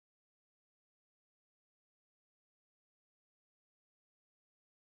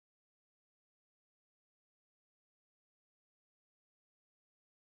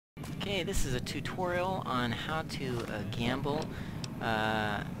Hey, this is a tutorial on how to gamble.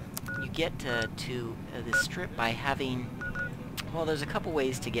 You get to this strip by having... Well, there's a couple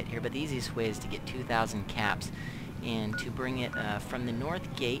ways to get here, but the easiest way is to get 2,000 caps. And to bring it from the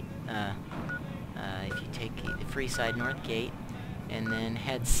north gate, if you take the free side north gate, and then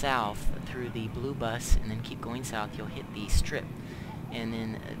head south through the blue bus, and then keep going south, you'll hit the strip. And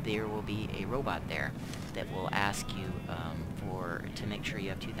then there will be a robot there that will ask you to make sure you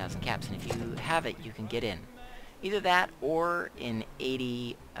have 2,000 caps. And if you have it, you can get in. Either that or in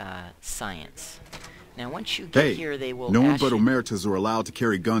 80 science. Now, once you get here, they will no one ask but you emeritus are allowed to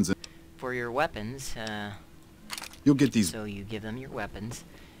carry guns. for your weapons. You'll get these. So you give them your weapons,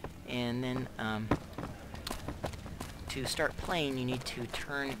 and then to start playing, you need to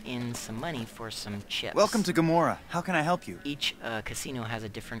turn in some money for some chips. Welcome to Gamora. How can I help you? Each casino has a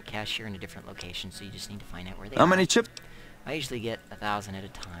different cashier in a different location, so you just need to find out where they are. How many chips? I usually get 1,000 at a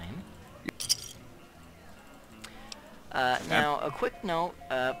time. Now, a quick note,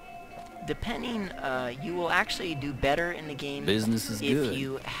 depending, you will actually do better in the game Business is if good.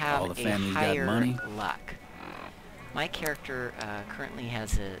 you have All the a family's got higher money. luck. My character currently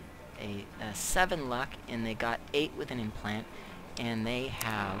has a 7 luck, and they got 8 with an implant, and they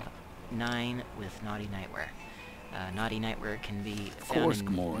have 9 with Naughty Nightwear. Naughty Nightwear can be found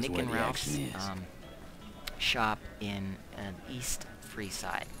in Nick and Ralph's shop in East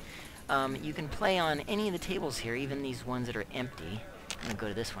Freeside. You can play on any of the tables here, even these ones that are empty. I'm going to go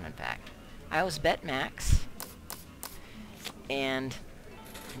to this one, in fact. I always bet max, and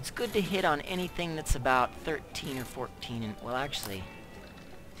it's good to hit on anything that's about 13 or 14, and, well, actually,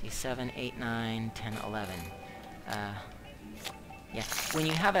 see, 7, 8, 9, 10, 11. Yeah, when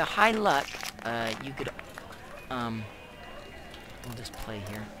you have a high luck, you could, we'll just play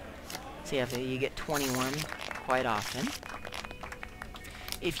here. See, if you get 21 quite often.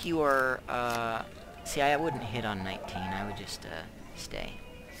 If you are, see, I wouldn't hit on 19, I would just, stay.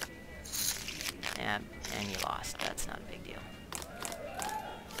 And you lost, that's not a big deal.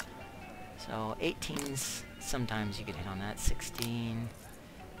 So, 18's, sometimes you could hit on that, 16, and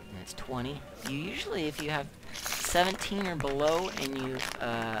it's 20. You usually, if you have 17 or below, and you,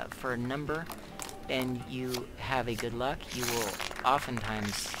 for a number, and you have a good luck, you will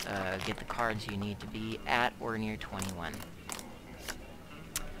oftentimes get the cards you need to be at or near 21.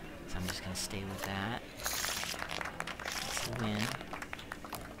 So I'm just going to stay with that. Let's win.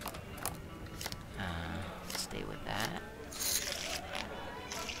 Stay with that.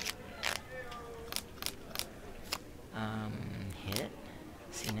 Hit.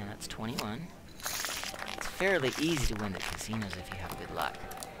 See, now that's 21. It's fairly easy to win the casinos if you have good luck.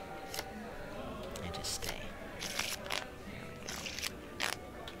 And just stay.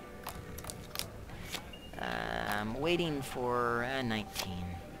 I'm waiting for 19.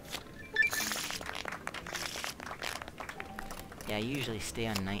 Yeah, I usually stay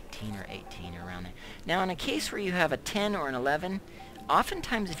on 19 or 18 or around there. Now, in a case where you have a 10 or an 11,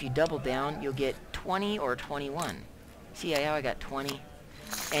 oftentimes if you double down, you'll get 20 or 21. See how I got 20?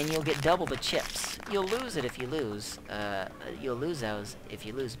 And you'll get double the chips. You'll lose it if you lose. You'll lose those if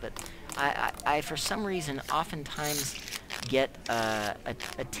you lose. But I for some reason, oftentimes get a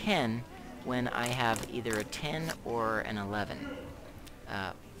 10 when I have either a 10 or an 11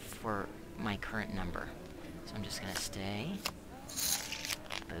 for my current number. So I'm just going to stay.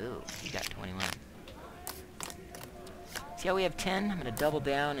 Ooh, you got 21. See how we have 10? I'm going to double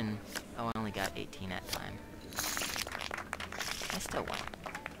down and... Oh, I only got 18 that time. I still won.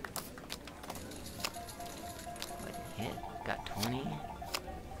 Go ahead and hit. Got 20.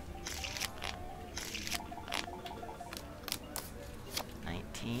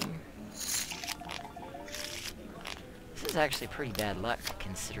 This is actually pretty bad luck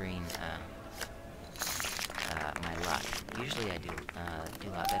considering my luck. Usually I do a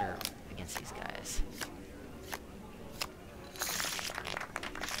lot better against these guys.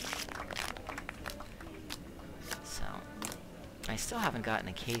 So, I still haven't gotten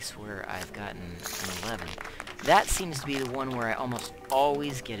a case where I've gotten an 11. That seems to be the one where I almost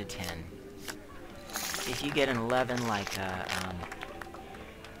always get a 10. If you get an 11, like,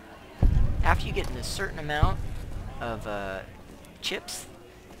 after you get a certain amount of chips,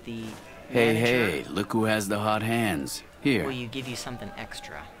 the Hey, look who has the hot hands. Here. Will you give you something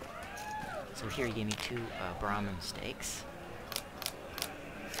extra? So here you gave me 2 Brahmin steaks.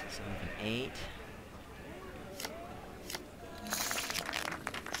 So we have an 8.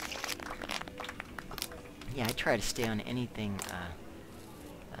 Yeah, I try to stay on anything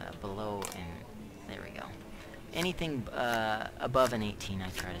below, and there we go. Anything above an 18 I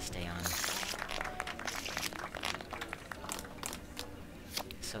try to stay on.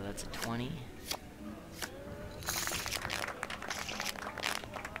 so that's a 20.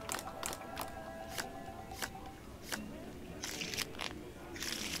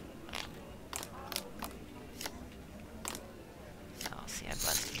 Oh, see, I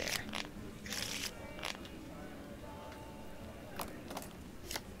busted there.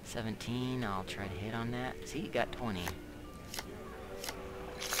 17, I'll try to hit on that. See, you got 20.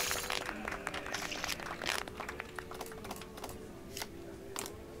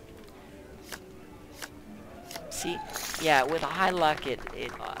 See, yeah, with a high luck, it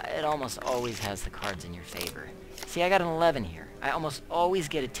almost always has the cards in your favor. See, I got an 11 here. I almost always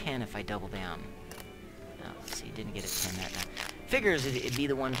get a 10 if I double down. Oh, see, didn't get a 10 that time. Figures it'd be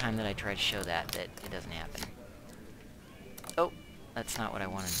the one time that I try to show that it doesn't happen. Oh, that's not what I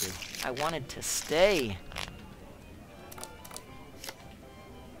wanted to do. I wanted to stay.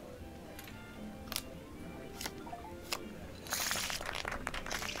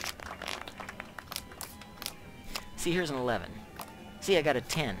 See, here's an 11. See, I got a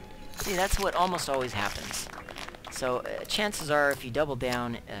 10. See, that's what almost always happens. So, chances are, if you double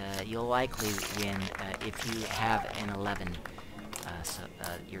down, you'll likely win if you have an 11. So,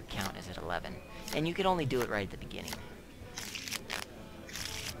 your count is at 11. And you could only do it right at the beginning.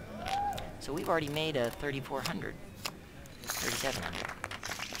 So, we've already made a 3,400. 3,700.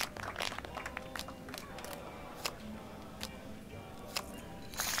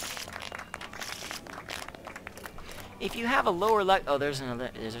 If you have a lower luck... Oh, there's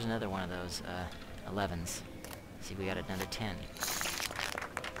another one of those 11s. See, we got another 10.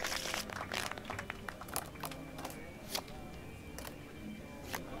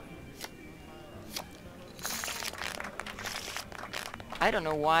 I don't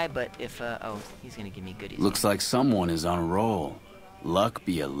know why, but if... oh, he's going to give me goodies. Looks like someone is on a roll. Luck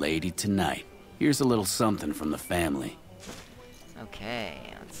be a lady tonight. Here's a little something from the family. Okay,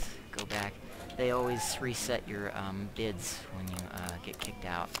 let's go back. They always reset your bids when you get kicked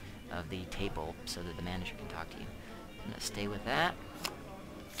out of the table so that the manager can talk to you. I'm going to stay with that.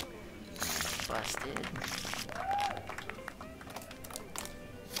 And busted.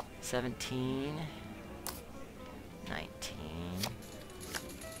 17. 19.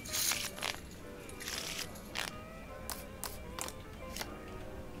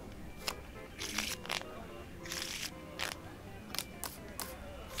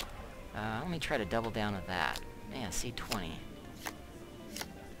 Let me try to double down with that. Man, see, 20.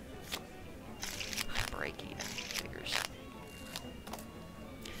 Break even. Figures.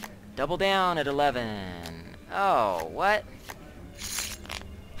 Double down at 11. Oh, what?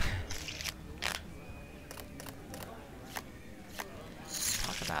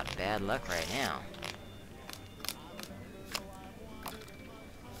 Talk about bad luck right now.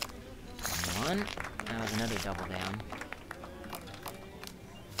 1. That was another double down.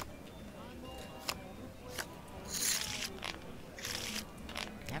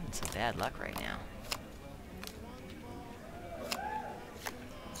 Having some bad luck right now.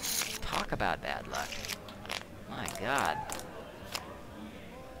 Talk about bad luck. My God.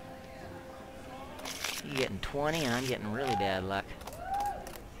 You getting 20 and I'm getting really bad luck.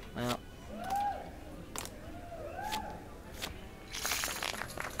 Well.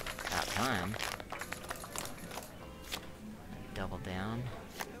 About time. Double down.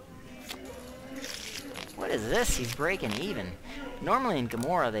 What is this? He's breaking even. Normally in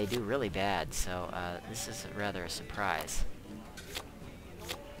Gamora they do really bad, so this is rather a surprise.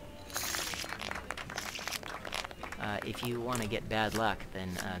 If you want to get bad luck, then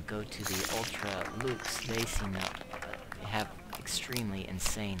go to the Ultra Lukes. They seem to have extremely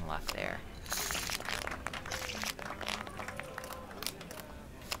insane luck there.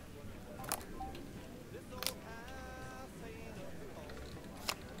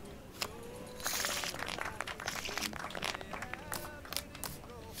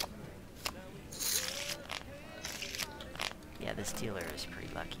 Yeah, this dealer is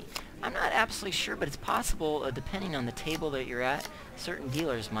pretty lucky. I'm not absolutely sure, but it's possible, depending on the table that you're at, certain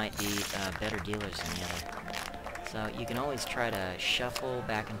dealers might be better dealers than the other. So you can always try to shuffle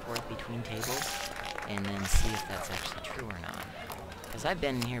back and forth between tables, and then see if that's actually true or not. Because I've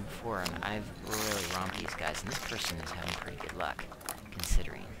been in here before, and I've really romped these guys, and this person is having pretty good luck,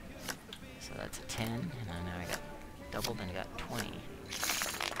 considering. So that's a 10, and now I got doubled and I got 20.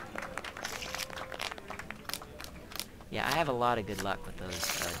 Yeah, I have a lot of good luck with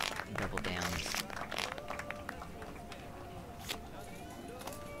those double downs.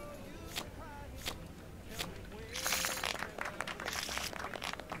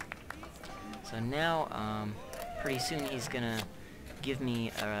 So now, pretty soon he's gonna give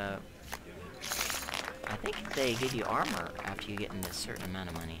me a I think they give you armor after you get into a certain amount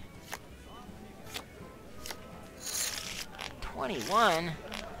of money. 21?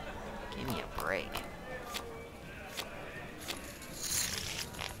 Give me a break.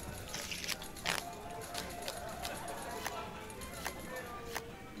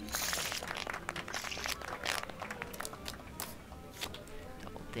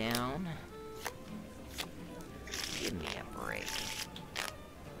 Double down. Give me a break.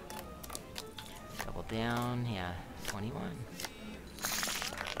 Double down, yeah, 21.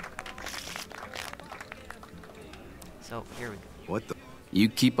 So, here we go. What the? You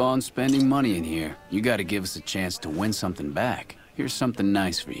keep on spending money in here. You gotta give us a chance to win something back. Here's something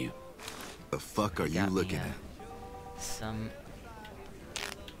nice for you. The fuck are you Got me, looking at? some...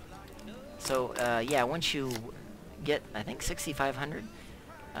 So, yeah, once you get, I think, 6,500,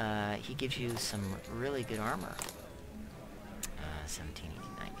 he gives you some really good armor. 17, 18,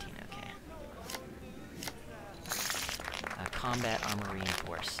 19, okay. Combat armor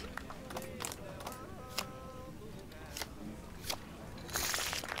reinforce.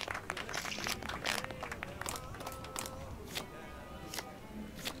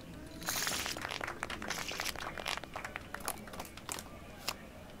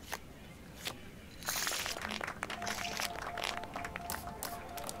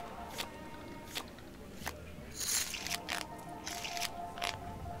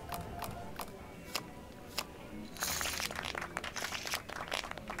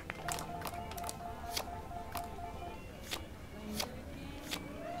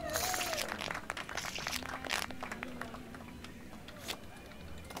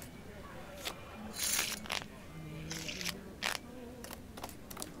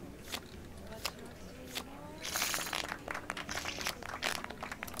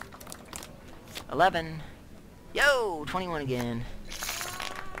 $11. Yo, 21 again.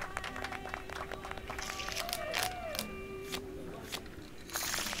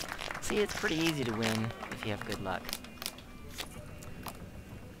 See, it's pretty easy to win if you have good luck.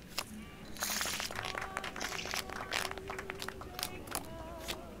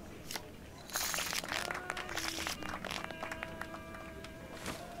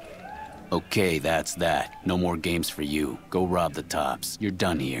 Okay, that's that. No more games for you. Go rob the tops. You're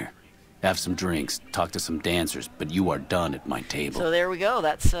done here. Have some drinks, talk to some dancers, but you are done at my table. So there we go.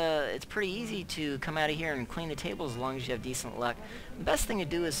 That's it's pretty easy to come out of here and clean the tables as long as you have decent luck. The best thing to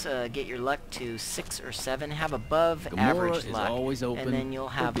do is get your luck to 6 or 7. Have above average luck, always open and then you'll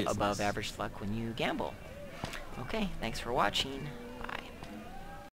have for business. above average luck when you gamble. Okay, thanks for watching.